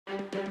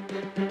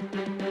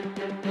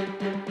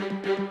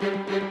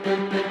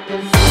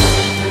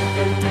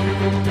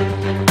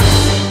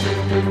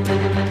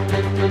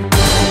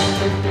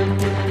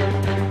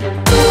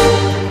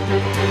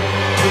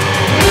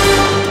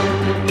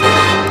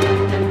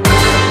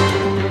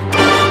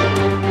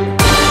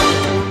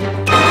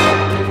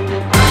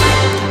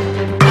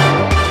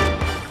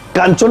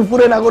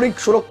কাঞ্চনপুরে নাগরিক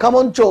সুরক্ষা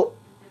মঞ্চ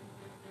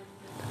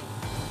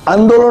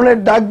আন্দোলনের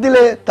ডাক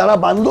দিলে তারা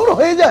বান্দর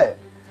হয়ে যায়?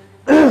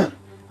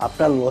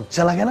 আপনার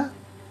লজ্জা লাগে না?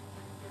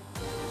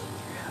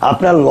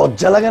 আপনার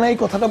লজ্জা লাগে না এই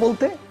কথাটা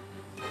বলতে?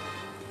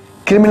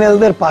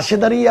 ক্রিমিনালদের পাশে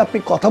দাঁড়িয়ে আপনি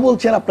কথা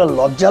বলছেন, আপনার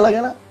লজ্জা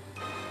লাগে না?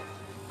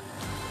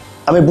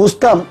 আমি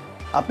বুঝতাম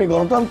আপনি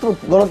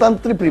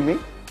গণতন্ত্র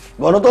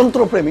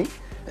প্রেমী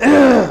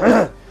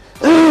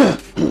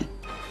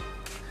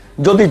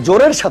যদি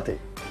জোরের সাথে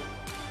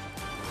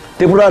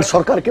ত্রিপুরার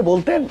সরকারকে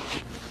বলতেন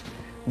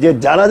যে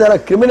যারা যারা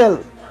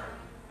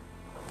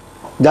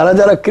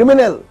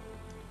ক্রিমিনাল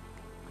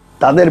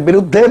তাদের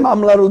বিরুদ্ধে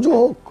মামলা রুজু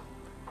হোক,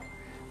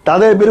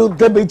 তাদের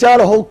বিরুদ্ধে বিচার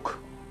হোক,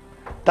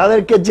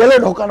 তাদেরকে জেলে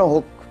ঢোকানো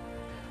হোক,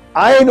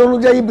 আইন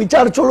অনুযায়ী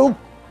বিচার চলুক,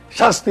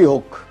 শাস্তি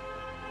হোক।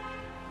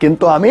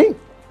 কিন্তু আমি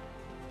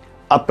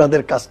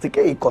আপনাদের কাছ থেকে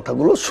এই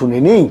কথাগুলো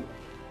শুনিনি।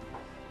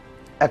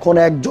 এখন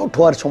একজোট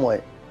হওয়ার সময়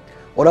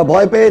ওরা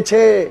ভয়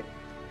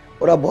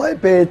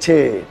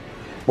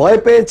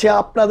পেয়েছে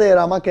আপনাদের,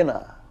 আমাকে না।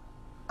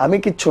 আমি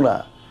কিচ্ছু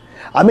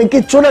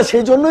না,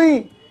 সেই জন্যই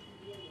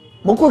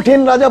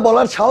মুকুটহীন রাজা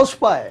বলার সাহস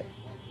পায়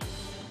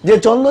যে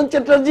চন্দন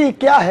चटर्जी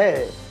क्या है,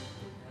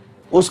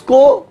 उसको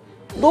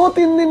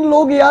 2-3 दिन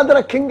लोग याद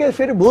रखेंगे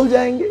फिर भूल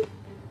जाएंगे।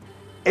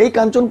 এই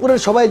কাঞ্চনপুরের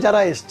সবাই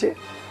যারা এসছে,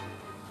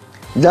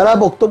 যারা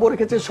বক্তব্য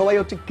রেখেছে সবাই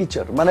হচ্ছে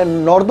কিচর, মানে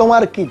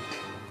নর্দমার কীট।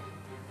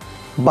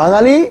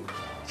 বাঙালি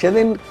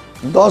সেদিন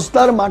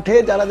 10টার মাঠে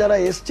যারা যারা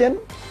এসছেন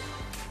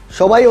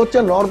সবাই হচ্ছে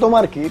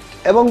নর্দমার কীট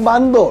এবং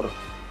বান্দর।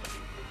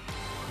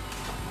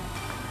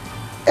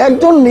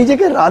 একজন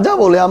নিজেকে রাজা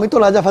বলে, আমি তো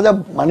রাজা ফাজা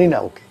মানি না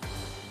ওকে,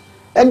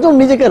 একজন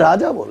নিজেকে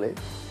রাজা বলে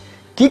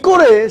কি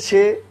করে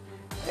সে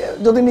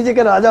যদি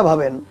নিজেকে রাজা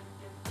ভাবেন,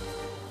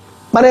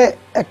 মানে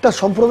একটা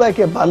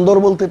সম্প্রদায়কে বান্দর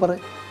বলতে পারে?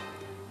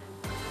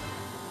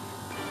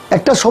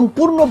 একটা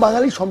সম্পূর্ণ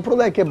বাঙালি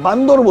সম্প্রদায়কে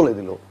বান্দর বলে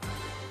দিল,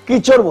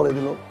 কিচর বলে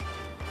দিল।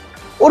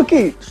 ওর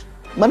কি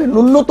মানে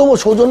ন্যূনতম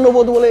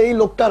সৌজন্যবোধ বলে এই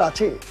লোকটার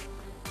আছে?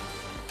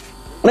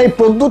 মানে এই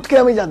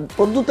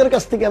প্রদ্যুতের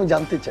কাছ থেকে আমি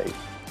জানতে চাই।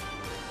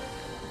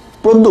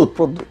 প্রদ্যুৎ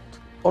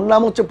ওর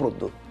নাম হচ্ছে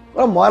প্রদ্যুৎ,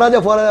 ওরা মহারাজা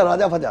ফরাজা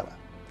রাজা ফাজা না।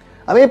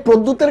 আমি এই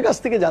প্রদ্যুতের কাছ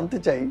থেকে জানতে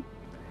চাই,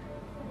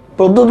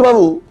 প্রদ্যুৎ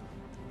বাবু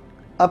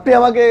আপনি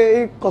আমাকে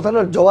এই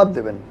কথাটার জবাব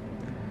দেবেন।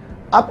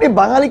 আপনি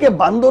বাঙালিকে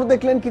বান্দর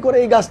দেখলেন কি করে?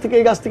 এই গাছ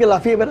থেকে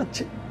লাফিয়ে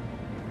বেড়াচ্ছে।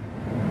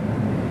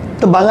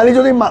 তো বাঙালি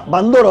যদি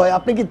বান্দর হয়,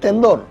 আপনি কি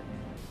তেন্দর?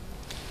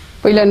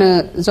 पहिलानो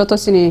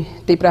जतसिनी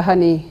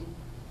दैप्राहानि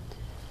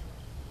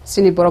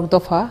सिनी बरक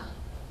दफा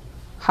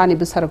हानि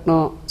बोसारकनो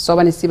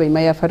सबानि सिबाय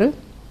मायाफोर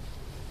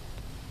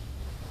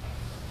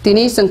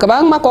दिनै जों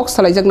गोबां मा कक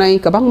सालायजागनाय,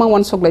 गोबां मा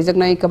वान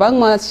सगलायजागनाय, गोबां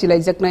मा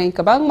सिलायजागनाय,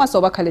 गोबां मा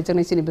सबा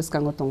खालायजागनाय सिनी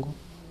बिस्कांगो दंगो।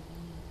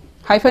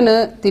 हायफोनो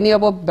दिनै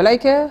अब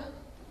बेलायके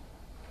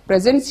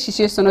प्रेजेन्ट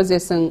सिचुएशनाव जे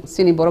जों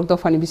सिनी बरक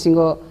दफानि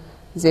बिसिंगो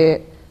जे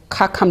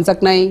खा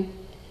खामजागनाय,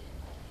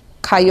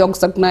 खा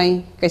यगजागनाय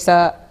कैसा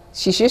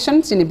सिचुएशन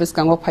सिनी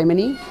बिस्कांगो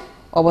फाइमानि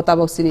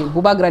अबताबक सिनी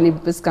बुबाग्रानि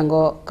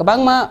बिस्कांगो गोबां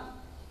मा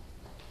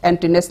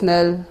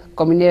इंटरनेशनल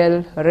कम्युनल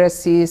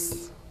रेसिस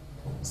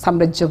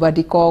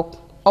साम्राज्यवादी कक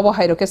अब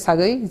हाइरोके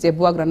सागै जे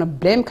बुआग्रानो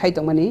ब्लेम खाइ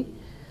दंमानि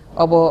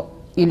अब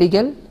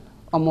इलिगल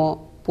अमो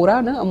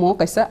पुरानो अमो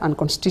कैसा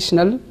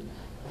अनकन्स्टिट्यूशनल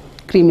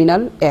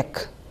क्रिमिनल एक्ट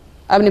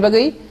आबनि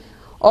बागै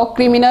अ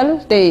क्रिमिनल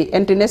ते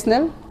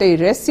इंटरनेशनल ते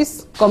रेसिस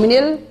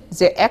कम्युनल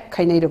जे act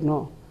खाइनाय रगनो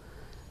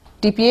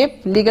TPF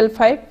legal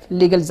 5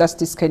 legal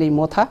justice खाइनाय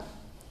मोथा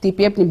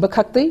TPF नि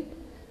बखाक्तै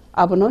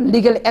आबनो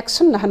legal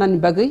action नाहानानि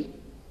बागै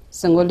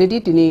जों अलरेडी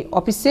दिनै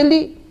अफिशियली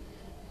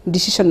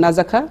डिसिजन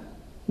नाजाखा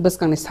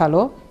बसकांनि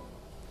सालो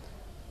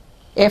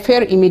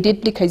एफआईआर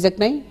इमिडिएटली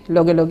खाइजागनाय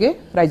लगे लगे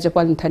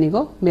राज्यपालनि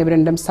थानिगो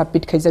मेमोरेंडम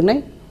सबमिट खाइजागनाय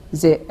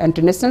जे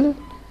international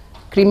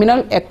criminal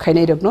act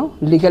खाइनाय रगनो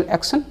legal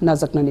action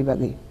नाजाकनानि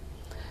बागै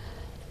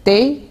ते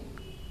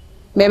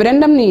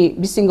मेमोरेंडम नि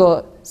बिसिंगो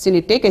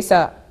सिनि ते कैसा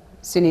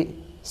सिनि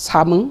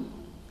सामुं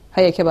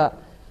हायखेबा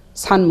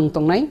सानमुं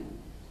तंनाय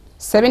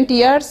 70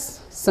 years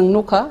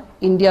संनुखा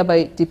इंडिया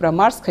बाय त्रिपुरा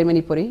मार्च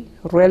खाइमानि परि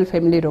रॉयल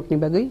फैमिली रकनि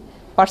बागै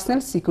पर्सनल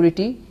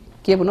सिक्योरिटी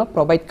केबनो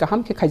प्रोवाइड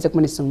काहाम के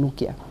खाइजाकमानि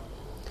संनुकिया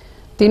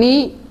तिनी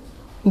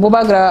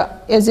बुबाग्रा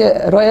एज ए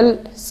रॉयल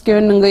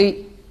स्क्योर नंगै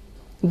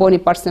बनि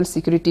पर्सनल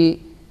सिक्योरिटी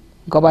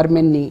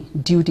गवर्नमेंट नि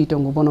ड्यूटी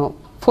दंगो बनो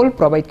फुल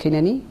प्रोवाइड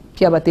खाइनानि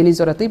फियाबा तिनी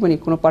जरातै बनि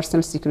कोनो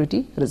पर्सनल सिक्योरिटी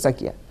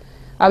रजाकिया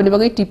आबनि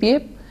बागै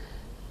टीपीएफ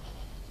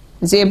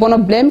जे बनो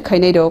ब्लेम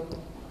खाइनाय रक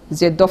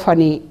जे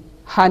दफानि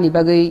हानि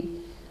बागै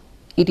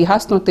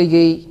इतिहास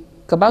नतैगै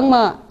गोबां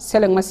मा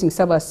सेलेंमा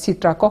सिंसाबा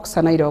सित्रा कक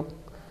सानाय रक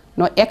न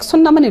एक्शन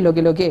नामानि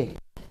लगे लगे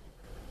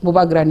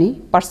बुबाग्रानि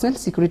पर्सनल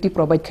सिक्योरिटी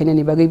प्रोवाइड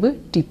खाइनायनि बागैबो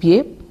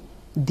टीपीएफ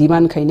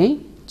डिमान्ड खाइनाय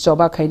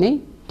जबा खाइनाय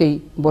तै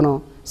बनो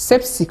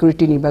सेफ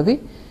सिक्योरिटीनि बागै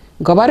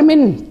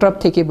गवर्नमेंट तरफ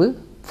थेकेबो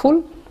फुल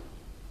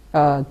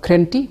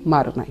ग्रेंटी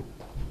मारनाय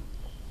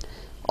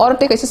और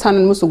ते कैसे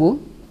सानन मुसुगु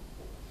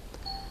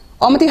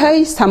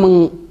अमतिहाय सामुं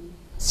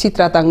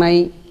सित्रा तांनाय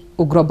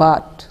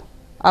उग्रवाद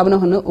आबनो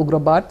होनो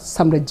उग्रवाद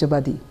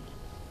साम्राज्यवादी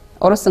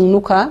और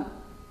संनुखा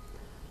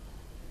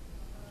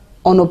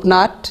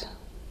अनूपनाथ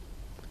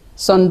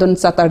Chandan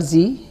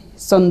Chatarjee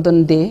Chandan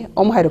de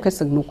hairo ke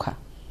sing nukha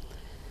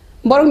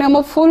borok ni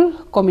amo full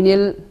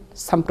communal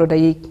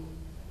sampradayik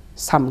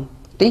sam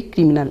tei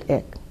criminal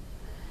act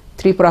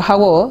Tripura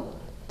hawo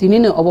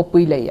tinino obo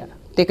puilaya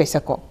te kaisa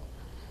ko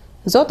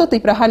joto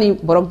Tripura hani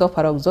borok do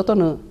farok joto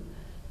no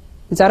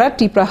jara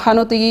Tripura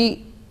hano tegi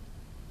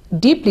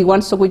deeply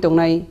wan sogoi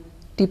tongnai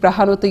Tripura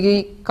hano tegi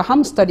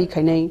kaham study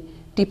khainai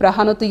Tripura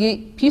hano tegi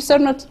future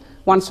not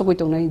wan sogoi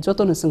tongnai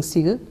joto no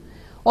singsigu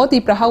o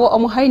Tripura hawo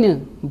omo haino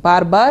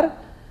bar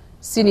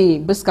sini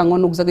biskango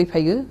nukjagai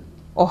phaigu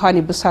o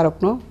hani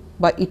bisarokno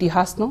ba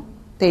itihasno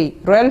te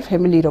royal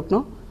family rokno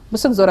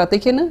busuk jora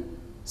tekena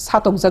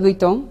satok jagai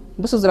tong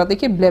busuk jora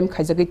teke blame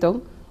khaijagai tong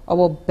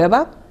obo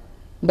bebak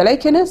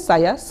belaikena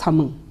saya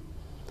samung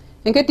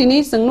engke tini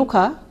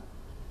singnuka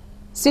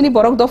sini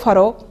borok do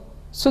farok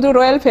sudu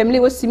royal family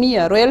o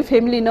simia royal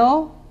family no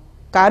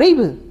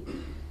karibu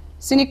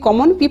sini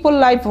common people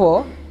life o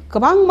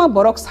kabang ma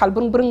borok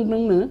salbrung brung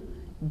nungnu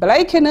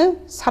belaikena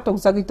satok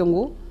jagai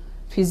tongu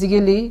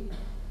physically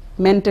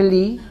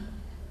mentally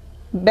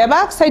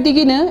bebak side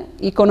digina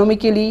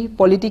economically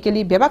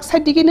politically bebak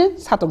side digina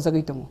satok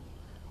jagai tongu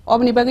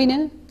obni bagina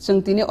जों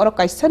tini oro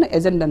kaisa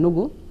agenda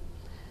nugu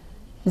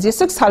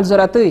jesek sal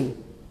joratei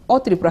o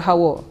Tripura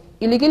hawo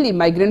illegal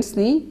immigrants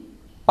ni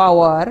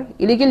power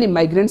illegal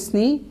immigrants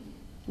ni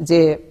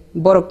je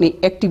borok ni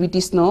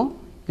activities no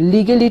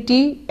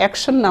legality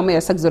action name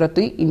asak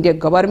joratei India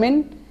government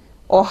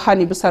o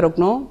hani besarok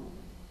no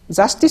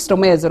justice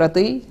romaya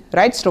joratei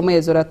rights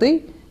romaya joratei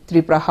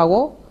Tripura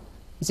hawo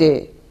je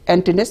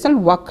international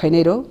work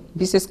khainai ro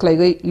bises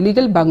khlaigai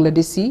illegal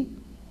Bangladeshi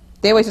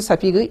tewaisa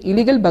sapigai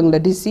illegal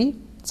Bangladeshi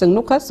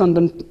jengnuka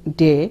Chandan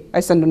de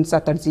Chandan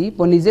Chatarjee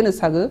bonijena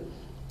sago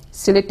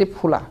selective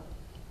hula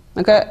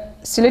naka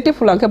selective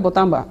hula ke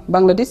botamba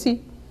Bangladeshi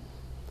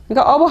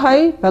naka obo hai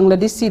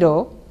Bangladeshi ro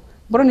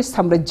boroni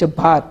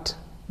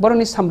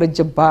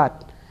samrajyabad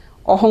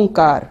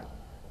অহংকার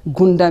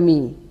গুন্ডামি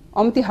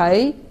অমতি high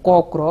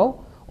কক্র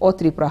ও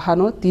Tripura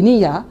হানো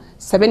তিনিয়া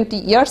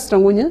 70 years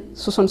রঙুনি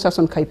সুসন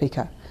শাসন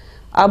খাইফেখা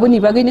আবুনি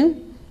বাগैनो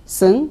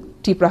जों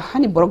ত্রিপুরা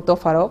हानि बरक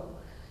दफाराव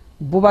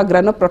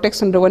बुबाग्रानो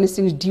protection रवानि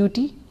सिनि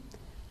duty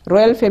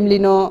royal family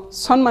no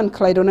सम्मान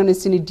खलाइरोनानि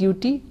सिनि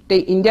duty ते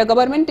India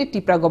government ते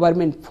Tripura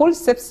government full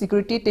safe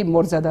security ते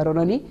मर्यादा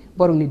रोनानि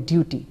बरंनि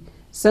डिउटी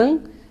जों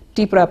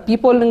त्रिपुरा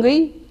पीपल नंगै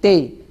ते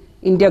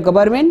इंडिया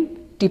गवर्नमेंट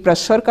त्रिपुरा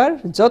सरकार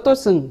जतो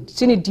जों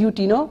सिनि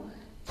डिउटी नो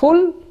फुल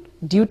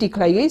डिउटी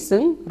खलाइयै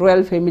जों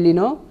royal family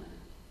no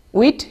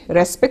with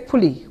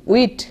respectfully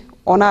with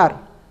honor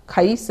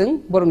खाइ जों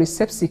बरंनि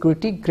सेफ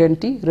सिक्योरिटी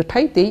ग्रेंटी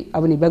रथाय ते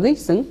आबनि बागै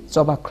जों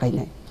जबा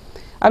खलाइनाय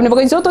आबनि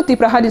बागै जतो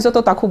त्रिपुरा हानि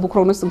जतो ताखु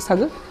बुख्रावनो जों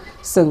सागो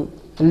जों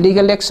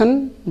लीगल एक्शन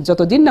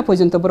जतो दिन ना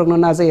पर्यन्त बरंनो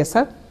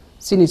नाजायासा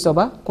सिनि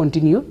जबा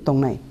कन्टिन्यू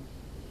दंनाय